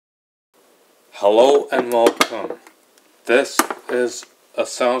Hello and welcome. This is a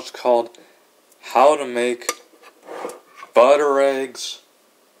sound called How to Make Butter Eggs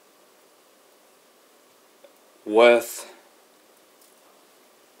with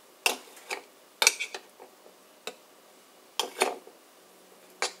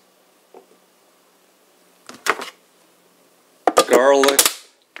garlic,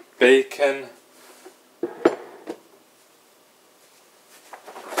 bacon,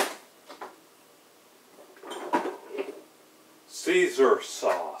 Caesar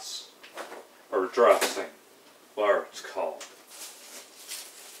sauce, or dressing, whatever it's called.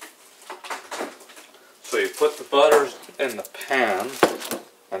 So you put the butter in the pan,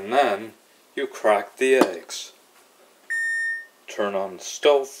 and then you crack the eggs. Turn on the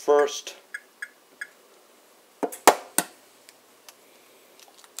stove first.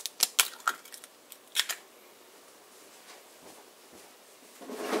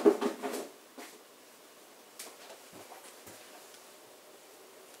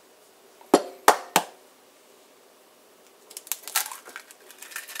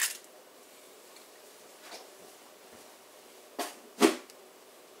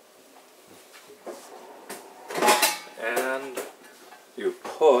 And you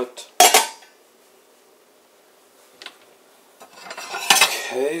put,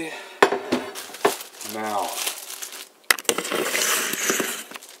 okay, now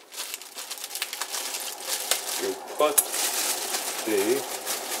you put the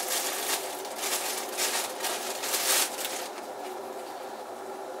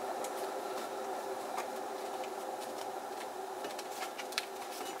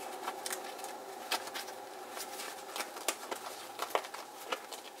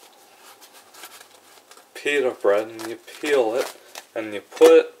pita bread and you peel it and you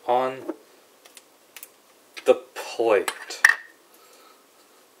put it on the plate.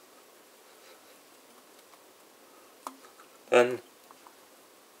 Then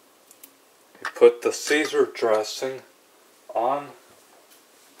you put the Caesar dressing on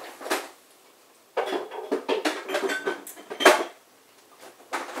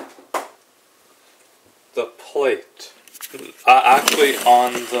the plate. Actually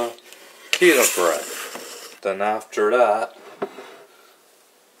on the pita bread. Then after that,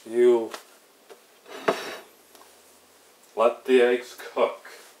 you let the eggs cook.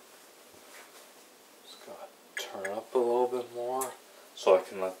 Just gotta turn up a little bit more so I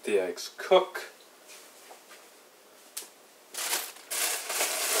can let the eggs cook.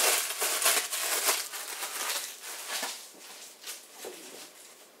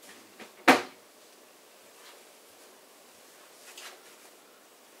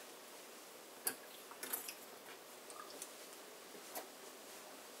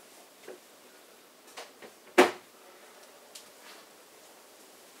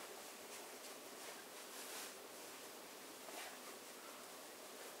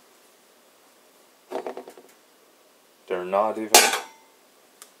 They're not even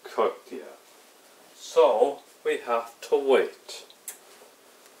cooked yet. So we have to wait.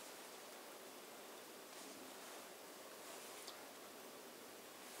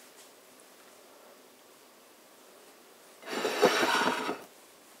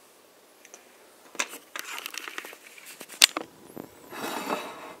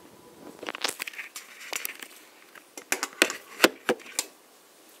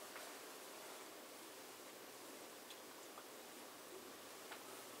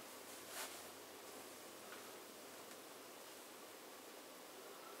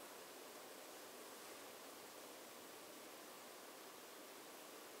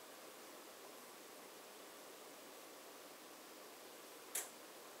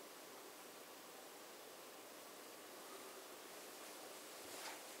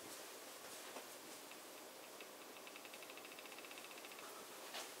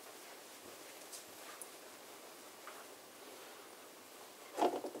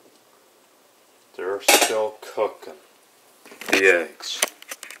 They're still cooking the eggs.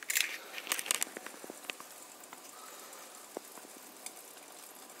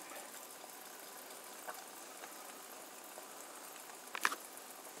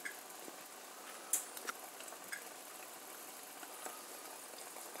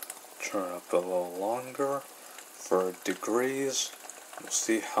 Turn up a little longer for degrees. We'll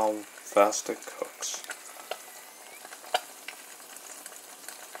see how fast it cooks.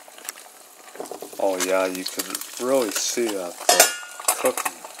 Oh yeah, you can really see that they're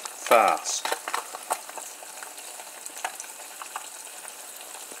cooking fast.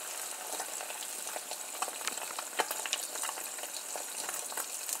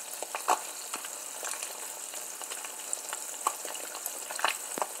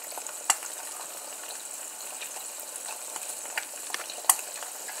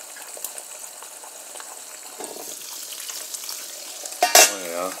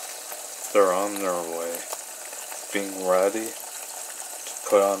 They're on their way, being ready to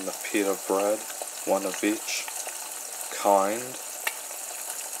put on the pita bread, one of each kind.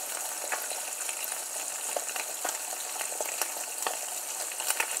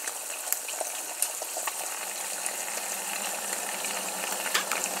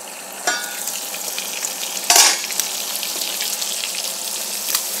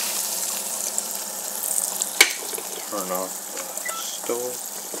 Turn off the stove.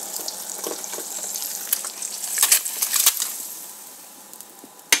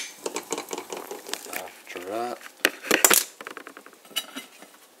 After that,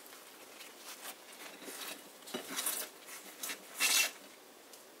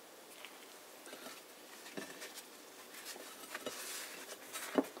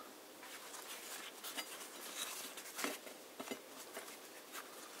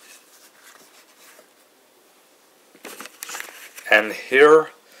 and here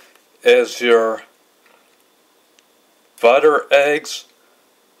is your butter eggs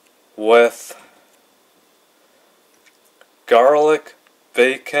with garlic,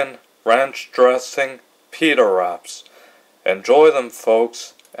 bacon, ranch dressing, pita wraps. Enjoy them,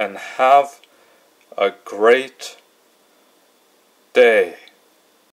 folks, and have a great day.